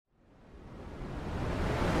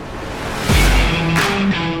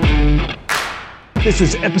This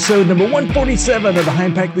is episode number 147 of the High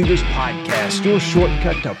Impact Leaders Podcast, your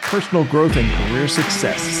shortcut to personal growth and career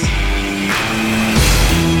success.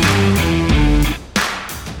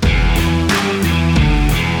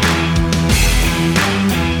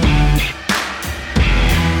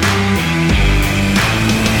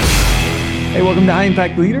 Hey, welcome to High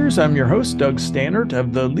Impact Leaders. I'm your host, Doug Stannard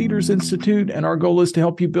of the Leaders Institute, and our goal is to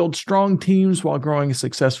help you build strong teams while growing a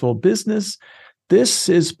successful business. This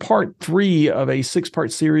is part 3 of a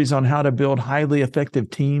 6-part series on how to build highly effective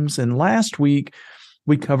teams. And last week,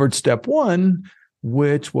 we covered step 1,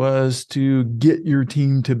 which was to get your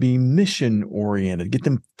team to be mission-oriented, get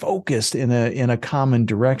them focused in a common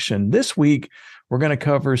direction. This week, we're going to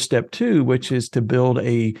cover step 2, which is to build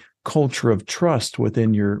a culture of trust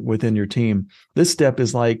within your team. This step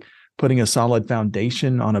is like putting a solid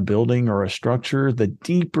foundation on a building or a structure. The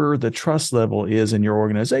deeper the trust level is in your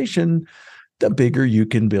organization, the bigger you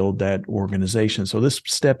can build that organization. So this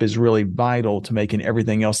step is really vital to making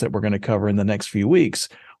everything else that we're going to cover in the next few weeks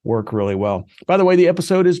work really well. By the way, the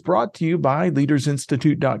episode is brought to you by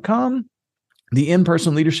leadersinstitute.com. The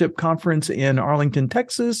in-person leadership conference in Arlington,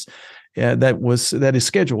 Texas, that is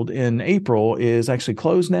scheduled in April is actually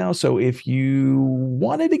closed now. So if you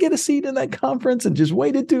wanted to get a seat in that conference and just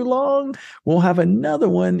waited too long, we'll have another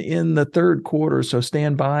one in the third quarter. So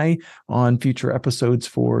stand by on future episodes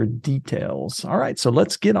for details. All right, so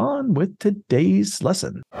let's get on with today's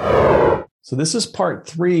lesson. So this is part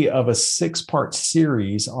 3 of a 6-part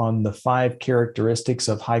series on the 5 characteristics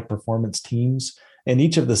of high-performance teams. In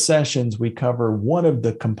each of the sessions, we cover one of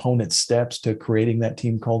the component steps to creating that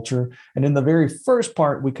team culture. And in the very first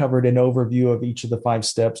part, we covered an overview of each of the 5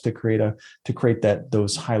 steps to create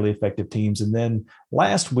those highly effective teams. And then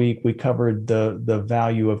last week, we covered the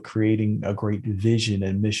value of creating a great vision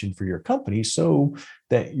and mission for your company so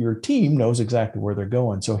that your team knows exactly where they're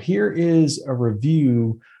going. So here is a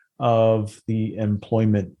review of the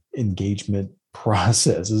employment engagement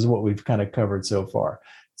process. This is what we've kind of covered so far.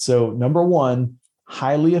 So number 1,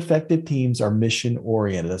 highly effective teams are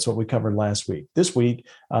mission-oriented. That's what we covered last week. This week,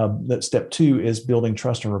 that step 2 is building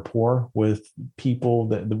trust and rapport with the people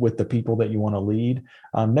that you want to lead.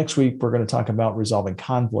 Next week, we're going to talk about resolving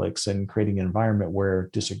conflicts and creating an environment where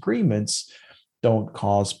disagreements don't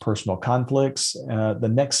cause personal conflicts. The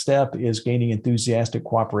next step is gaining enthusiastic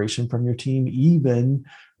cooperation from your team, even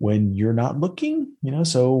when you're not looking,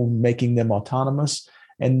 so making them autonomous.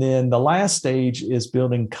 And then the last stage is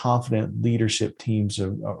building confident leadership teams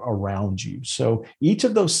around you. So each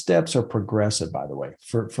of those steps are progressive, by the way.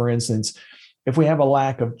 For instance, if we have a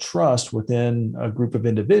lack of trust within a group of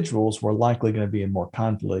individuals, we're likely going to be in more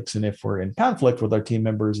conflicts. And if we're in conflict with our team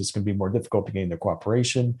members, it's going to be more difficult to gain their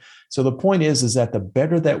cooperation. So the point is that the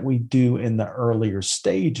better that we do in the earlier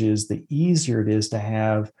stages, the easier it is to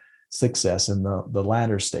have success in the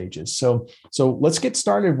latter stages. So let's get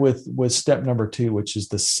started with step number 2, which is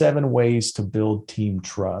the 7 ways to build team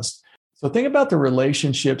trust. So think about the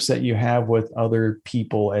relationships that you have with other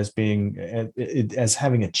people as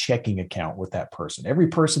having a checking account with that person. Every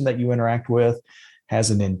person that you interact with has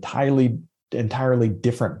an entirely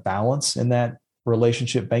different balance in that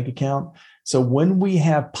relationship bank account. So when we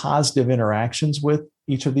have positive interactions with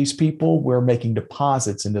each of these people, we're making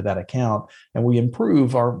deposits into that account and we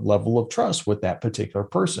improve our level of trust with that particular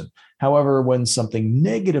person. However, when something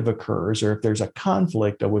negative occurs or if there's a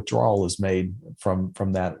conflict, a withdrawal is made from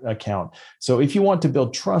that account. So if you want to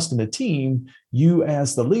build trust in a team, you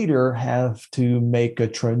as the leader have to make a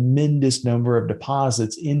tremendous number of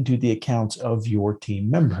deposits into the accounts of your team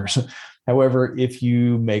members. However, if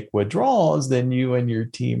you make withdrawals, then you and your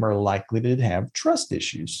team are likely to have trust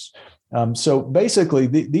issues. So basically,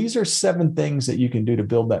 these are 7 things that you can do to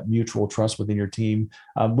build that mutual trust within your team.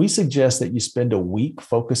 We suggest that you spend a week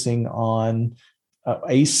focusing on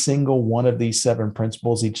a single one of these 7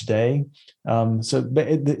 principles each day. So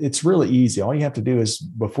it's really easy. All you have to do is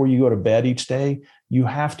before you go to bed each day, you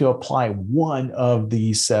have to apply one of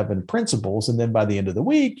these 7 principles. And then by the end of the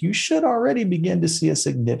week, you should already begin to see a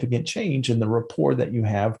significant change in the rapport that you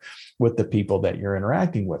have with the people that you're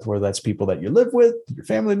interacting with, whether that's people that you live with, your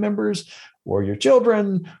family members, or your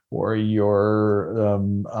children, or your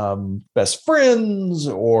best friends,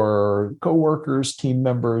 or coworkers, team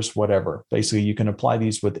members, whatever. Basically, you can apply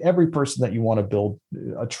these with every person that you want to build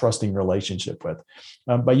a trusting relationship with.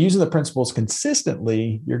 By using the principles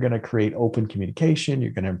consistently, you're going to create open communication.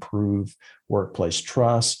 You're going to improve workplace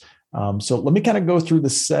trust. So let me kind of go through the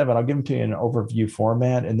 7. I'll give them to you in an overview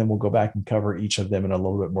format, and then we'll go back and cover each of them in a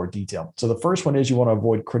little bit more detail. So the first one is you want to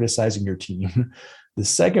avoid criticizing your team. The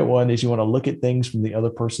second one is you want to look at things from the other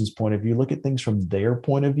person's point of view, look at things from their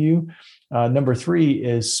point of view. Number three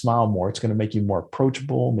is smile more. It's going to make you more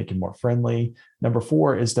approachable, make you more friendly. Number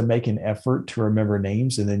four is to make an effort to remember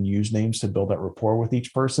names and then use names to build that rapport with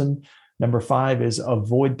each person. Number five is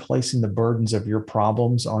avoid placing the burdens of your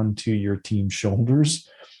problems onto your team's shoulders.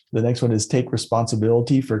 The next one is take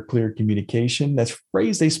responsibility for clear communication. That's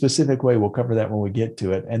phrased a specific way. We'll cover that when we get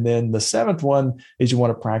to it. And then the seventh one is you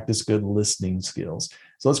want to practice good listening skills.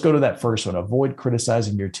 So let's go to that first one. Avoid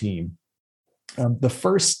criticizing your team. The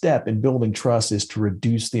first step in building trust is to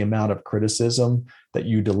reduce the amount of criticism that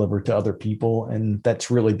you deliver to other people. And that's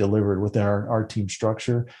really delivered within our team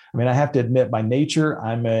structure. I mean, I have to admit, by nature,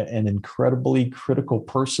 I'm an incredibly critical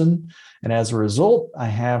person. And as a result, I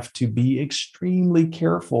have to be extremely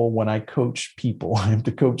careful when I coach people. I have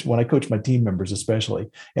to coach when I coach my team members, especially.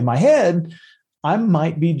 In my head, I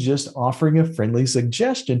might be just offering a friendly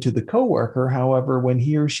suggestion to the coworker. However, when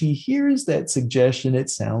he or she hears that suggestion, it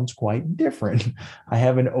sounds quite different. I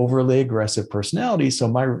have an overly aggressive personality, so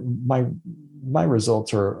my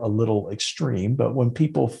results are a little extreme. But when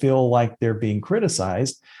people feel like they're being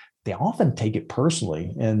criticized, they often take it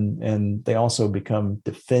personally, and they also become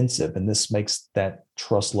defensive, and this makes that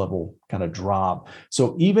trust level kind of drop.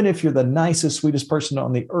 So even if you're the nicest, sweetest person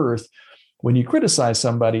on the earth, when you criticize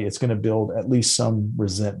somebody, it's going to build at least some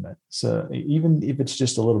resentment. So even if it's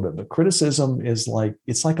just a little bit, but criticism is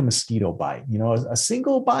it's like a mosquito bite. You know, a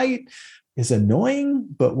single bite is annoying,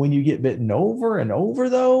 but when you get bitten over and over,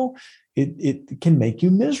 though, it can make you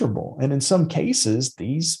miserable. And in some cases,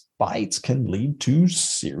 these bites can lead to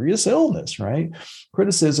serious illness, right?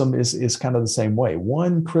 Criticism is kind of the same way.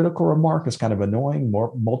 One critical remark is kind of annoying.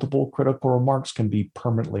 Multiple critical remarks can be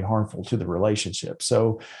permanently harmful to the relationship.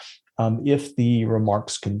 So if the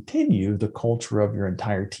remarks continue, the culture of your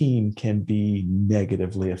entire team can be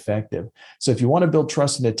negatively affected. So if you want to build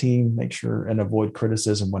trust in a team, make sure and avoid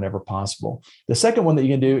criticism whenever possible. The second one that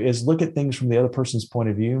you can do is look at things from the other person's point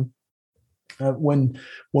of view. When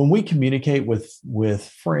we communicate with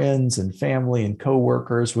friends and family and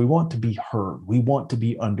coworkers, we want to be heard. We want to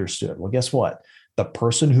be understood. Well, guess what? The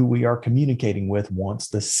person who we are communicating with wants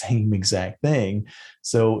the same exact thing.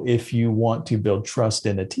 So if you want to build trust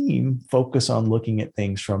in a team, focus on looking at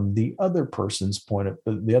things from the other person's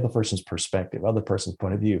perspective, other person's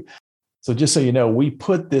point of view. So just so you know, we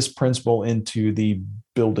put this principle into the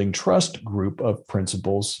building trust group of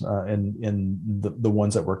principles in the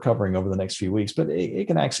ones that we're covering over the next few weeks, but it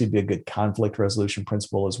can actually be a good conflict resolution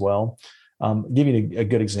principle as well. Give you a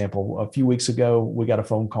good example. A few weeks ago, we got a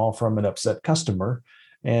phone call from an upset customer,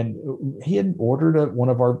 and he had ordered one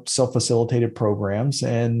of our self-facilitated programs,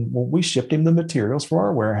 and we shipped him the materials for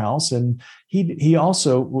our warehouse. And he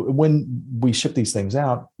also, when we shipped these things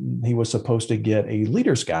out, he was supposed to get a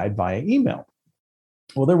leader's guide via email.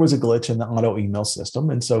 Well, there was a glitch in the auto email system,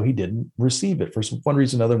 and so he didn't receive it for one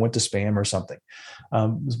reason or another, went to spam or something.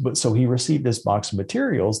 But so he received this box of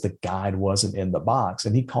materials. The guide wasn't in the box,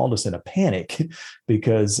 and he called us in a panic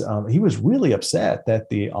because he was really upset that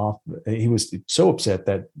he was so upset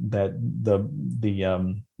that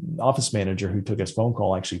the office manager who took his phone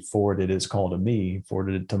call actually forwarded his call to me,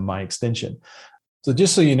 forwarded it to my extension. So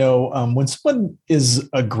just so you know, when someone is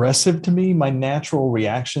aggressive to me, my natural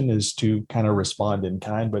reaction is to kind of respond in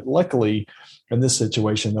kind. But luckily, in this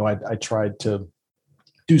situation, though, I tried to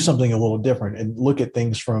do something a little different and look at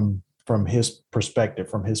things from his perspective,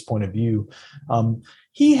 from his point of view.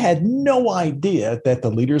 He had no idea that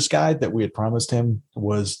the leader's guide that we had promised him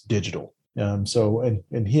was digital. He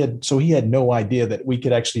had no idea that we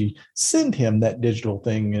could actually send him that digital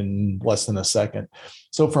thing in less than a second.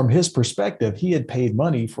 So from his perspective, he had paid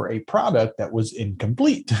money for a product that was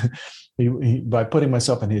incomplete. By putting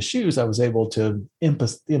myself in his shoes, I was able to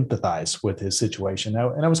empathize with his situation.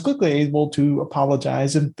 And I was quickly able to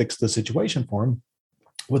apologize and fix the situation for him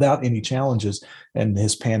without any challenges. And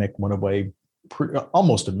his panic went away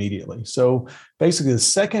almost immediately. So basically, the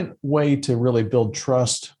second way to really build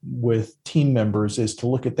trust with team members is to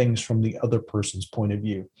look at things from the other person's point of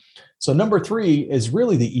view. So number three is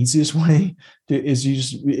really the easiest way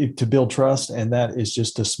to build trust, and that is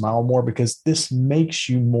just to smile more, because this makes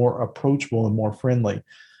you more approachable and more friendly.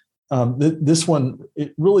 This one,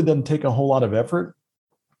 it really doesn't take a whole lot of effort.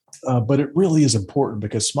 But it really is important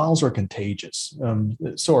because smiles are contagious.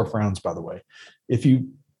 So are frowns, by the way. If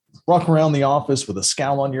you walk around the office with a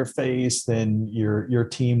scowl on your face, then your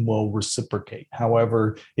team will reciprocate.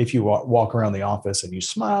 However, if you walk around the office and you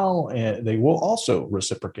smile, they will also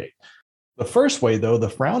reciprocate. The first way, though, the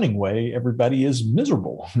frowning way, everybody is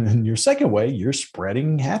miserable. And your second way, you're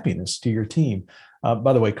spreading happiness to your team.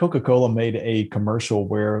 By the way, Coca-Cola made a commercial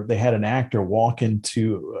where they had an actor walk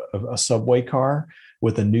into a subway car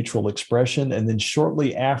with a neutral expression. And then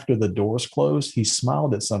shortly after the doors closed, he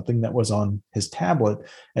smiled at something that was on his tablet.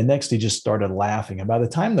 And next, he just started laughing. And by the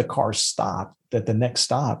time the car stopped at the next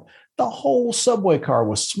stop, the whole subway car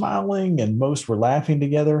was smiling and most were laughing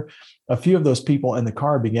together. A few of those people in the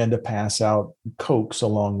car began to pass out Cokes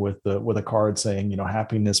along with a card saying,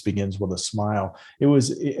 happiness begins with a smile. It was,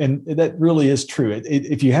 and that really is true.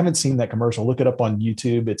 If you haven't seen that commercial, look it up on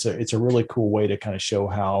YouTube. It's a really cool way to kind of show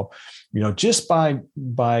how, just by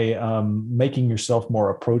making yourself more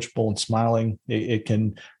approachable and smiling, it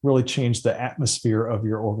can really change the atmosphere of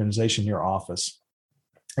your organization, your office.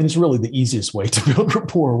 And it's really the easiest way to build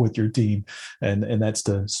rapport with your team, and that's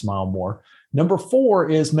to smile more. Number 4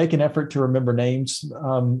 is make an effort to remember names.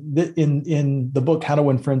 In the book, How to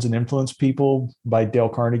Win Friends and Influence People by Dale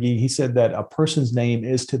Carnegie, he said that a person's name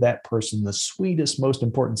is to that person the sweetest, most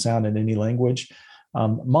important sound in any language.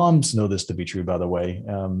 Moms know this to be true, by the way.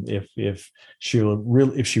 If she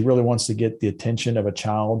really wants to get the attention of a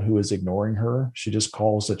child who is ignoring her, she just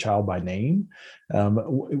calls the child by name.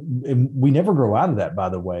 We never grow out of that, by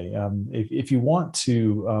the way. If you want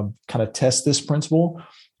to kind of test this principle,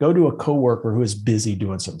 go to a coworker who is busy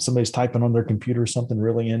doing something. Somebody's typing on their computer, something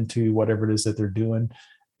really into whatever it is that they're doing.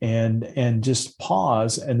 And just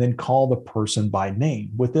pause and then call the person by name.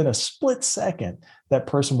 Within a split second, that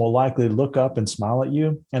person will likely look up and smile at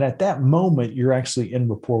you. And at that moment, you're actually in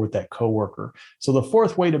rapport with that coworker. So the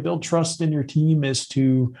 4th way to build trust in your team is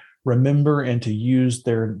to remember and to use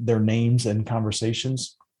their names in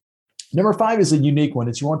conversations. Number 5 is a unique one.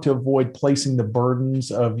 It's you want to avoid placing the burdens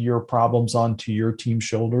of your problems onto your team's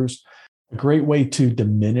shoulders. A great way to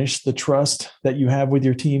diminish the trust that you have with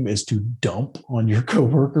your team is to dump on your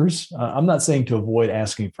coworkers. I'm not saying to avoid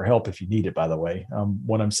asking for help if you need it, by the way.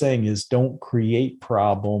 What I'm saying is don't create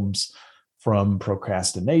problems from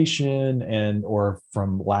procrastination or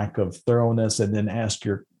from lack of thoroughness and then ask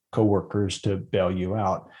your coworkers to bail you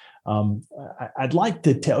out. I'd like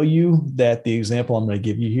to tell you that the example I'm going to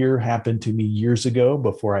give you here happened to me years ago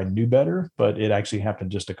before I knew better, but it actually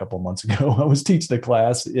happened just a couple of months ago. I was teaching a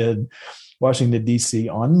class in Washington, D.C.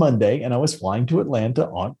 on Monday, and I was flying to Atlanta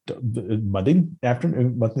on Monday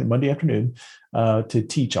afternoon to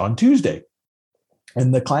teach on Tuesday.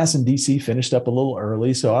 And the class in DC finished up a little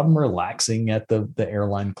early, so I'm relaxing at the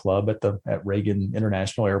airline club at Reagan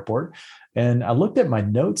International Airport. And I looked at my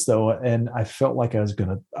notes though, and I felt like I was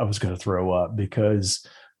gonna throw up because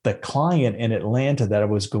the client in Atlanta that I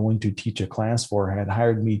was going to teach a class for had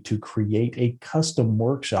hired me to create a custom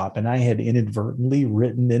workshop, and I had inadvertently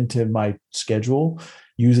written into my schedule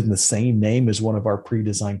using the same name as one of our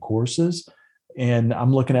pre-designed courses. And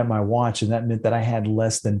I'm looking at my watch, and that meant that I had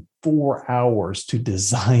less than 4 hours to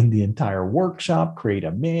design the entire workshop, create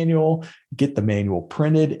a manual, get the manual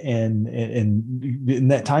printed, and in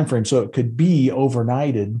that time frame, so it could be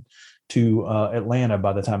overnighted to Atlanta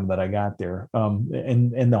by the time that I got there.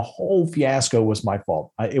 And the whole fiasco was my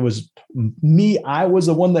fault. It was me. I was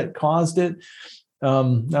the one that caused it.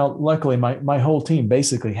 Now, luckily, my whole team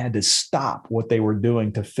basically had to stop what they were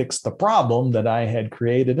doing to fix the problem that I had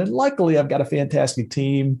created. And luckily, I've got a fantastic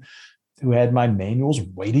team who had my manuals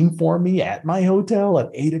waiting for me at my hotel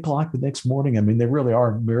at 8:00 the next morning. I mean, they really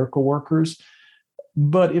are miracle workers.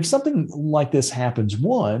 But if something like this happens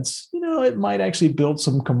once, it might actually build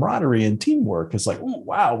some camaraderie and teamwork. It's like, oh,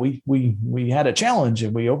 wow, we had a challenge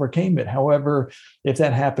and we overcame it. However, if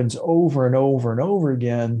that happens over and over and over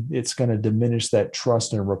again, it's going to diminish that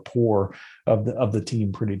trust and rapport of the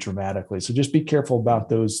team pretty dramatically. So just be careful about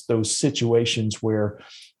those situations where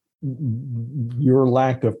your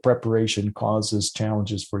lack of preparation causes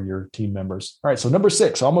challenges for your team members. All right, so number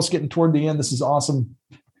 6, almost getting toward the end. This is awesome.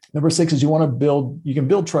 Number 6 is you can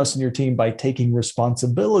build trust in your team by taking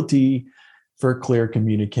responsibility for clear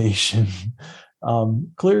communication.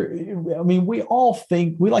 We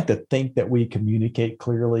like to think that we communicate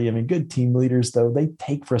clearly. I mean, good team leaders, though, they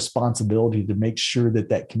take responsibility to make sure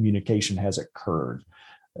that communication has occurred.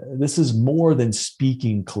 This is more than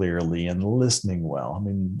speaking clearly and listening well. I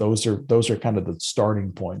mean, those are kind of the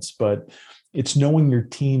starting points, but it's knowing your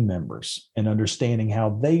team members and understanding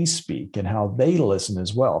how they speak and how they listen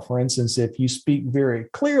as well. For instance, if you speak very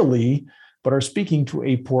clearly, but are speaking to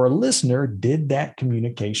a poor listener, did that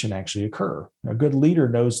communication actually occur? A good leader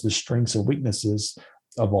knows the strengths and weaknesses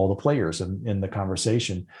of all the players in the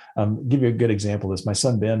conversation. Give you a good example of this. My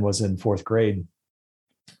son, Ben, was in 4th grade.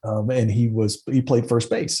 And he played first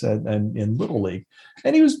base and in Little League,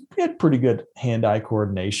 and he had pretty good hand-eye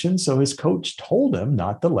coordination. So his coach told him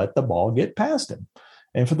not to let the ball get past him.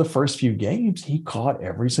 And for the first few games, he caught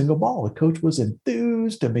every single ball. The coach was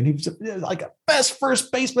enthused. I mean, he was like a best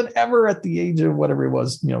first baseman ever at the age of whatever he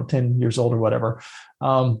was, 10 years old or whatever.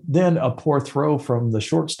 Then a poor throw from the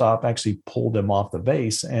shortstop actually pulled him off the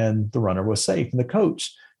base, and the runner was safe. And the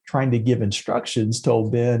coach, trying to give instructions,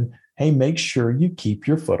 told Ben, hey, make sure you keep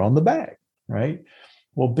your foot on the bag, right?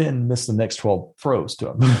 Well, Ben missed the next 12 throws to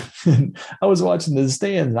him. And I was watching the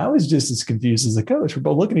stands, and I was just as confused as the coach. We're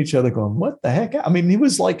both looking at each other going, what the heck? I mean, he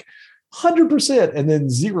was like 100% and then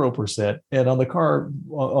 0%. And in the car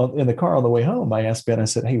on the way home, I asked Ben, I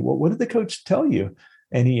said, hey, what did the coach tell you?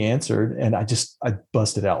 And he answered, and I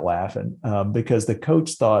busted out laughing because the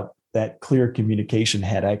coach thought that clear communication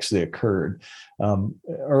had actually occurred.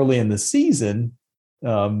 Early in the season,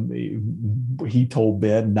 he told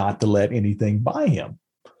Ben not to let anything by him.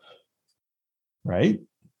 Right.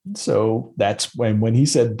 So that's when he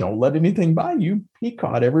said, don't let anything by you, he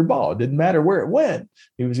caught every ball. It didn't matter where it went.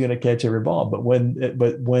 He was going to catch every ball. But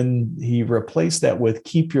when he replaced that with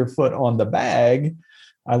keep your foot on the bag,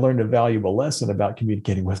 I learned a valuable lesson about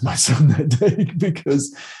communicating with my son that day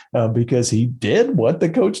because he did what the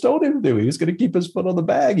coach told him to do. He was going to keep his foot on the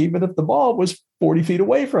bag, even if the ball was 40 feet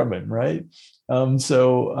away from him. Right.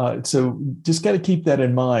 So just got to keep that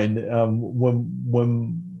in mind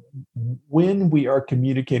when we are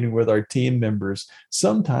communicating with our team members.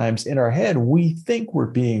 Sometimes in our head, we think we're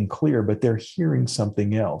being clear, but they're hearing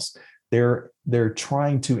something else. They're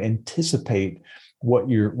trying to anticipate what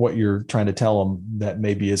you're trying to tell them that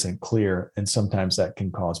maybe isn't clear. And sometimes that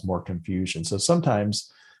can cause more confusion. So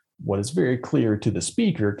sometimes what is very clear to the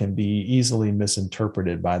speaker can be easily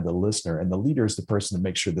misinterpreted by the listener, and the leader is the person to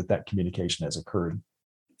make sure that communication has occurred.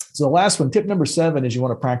 So the last one, tip number 7, is you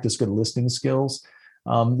want to practice good listening skills.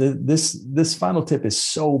 This final tip is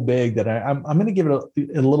so big that I'm going to give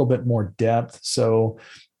it a little bit more depth. So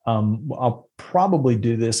I'll probably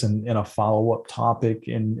do this in a follow-up topic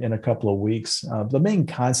in a couple of weeks. The main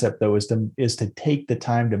concept, though, is to take the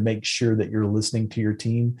time to make sure that you're listening to your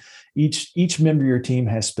team. Each member of your team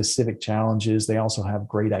has specific challenges. They also have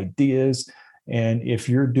great ideas. And if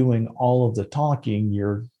you're doing all of the talking,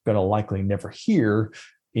 you're going to likely never hear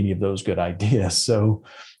any of those good ideas. So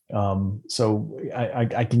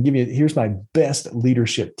I can give you, here's my best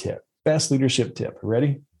leadership tip.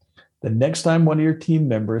 Ready? The next time one of your team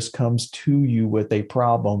members comes to you with a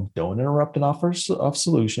problem, don't interrupt and offer a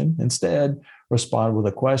solution. Instead, respond with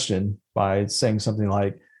a question by saying something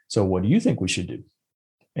like, so what do you think we should do?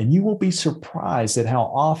 And you will be surprised at how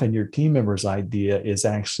often your team member's idea is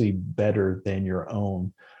actually better than your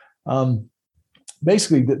own.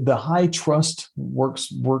 Basically, the high trust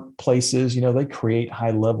workplaces, they create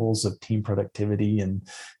high levels of team productivity and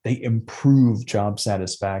they improve job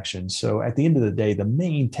satisfaction. So at the end of the day, the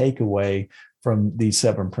main takeaway from these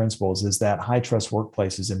 7 principles is that high trust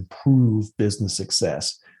workplaces improve business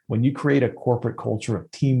success. When you create a corporate culture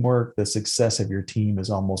of teamwork, the success of your team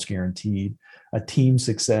is almost guaranteed. A team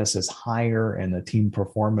success is higher and the team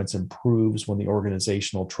performance improves when the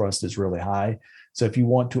organizational trust is really high. So if you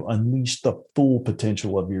want to unleash the full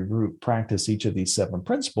potential of your group, practice each of these 7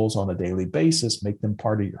 principles on a daily basis, make them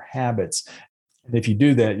part of your habits. And if you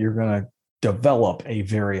do that, you're going to develop a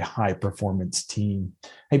very high performance team.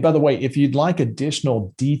 Hey, by the way, if you'd like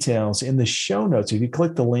additional details in the show notes, if you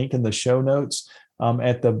click the link in the show notes,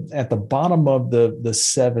 at the bottom of the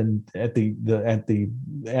 7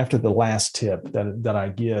 after the last tip that I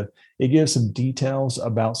give, it gives some details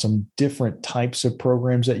about some different types of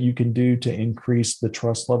programs that you can do to increase the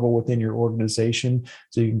trust level within your organization.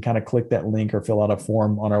 So you can kind of click that link or fill out a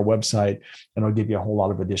form on our website, and it'll give you a whole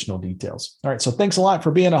lot of additional details. All right. So thanks a lot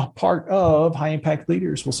for being a part of High Impact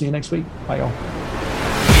Leaders. We'll see you next week. Bye, y'all.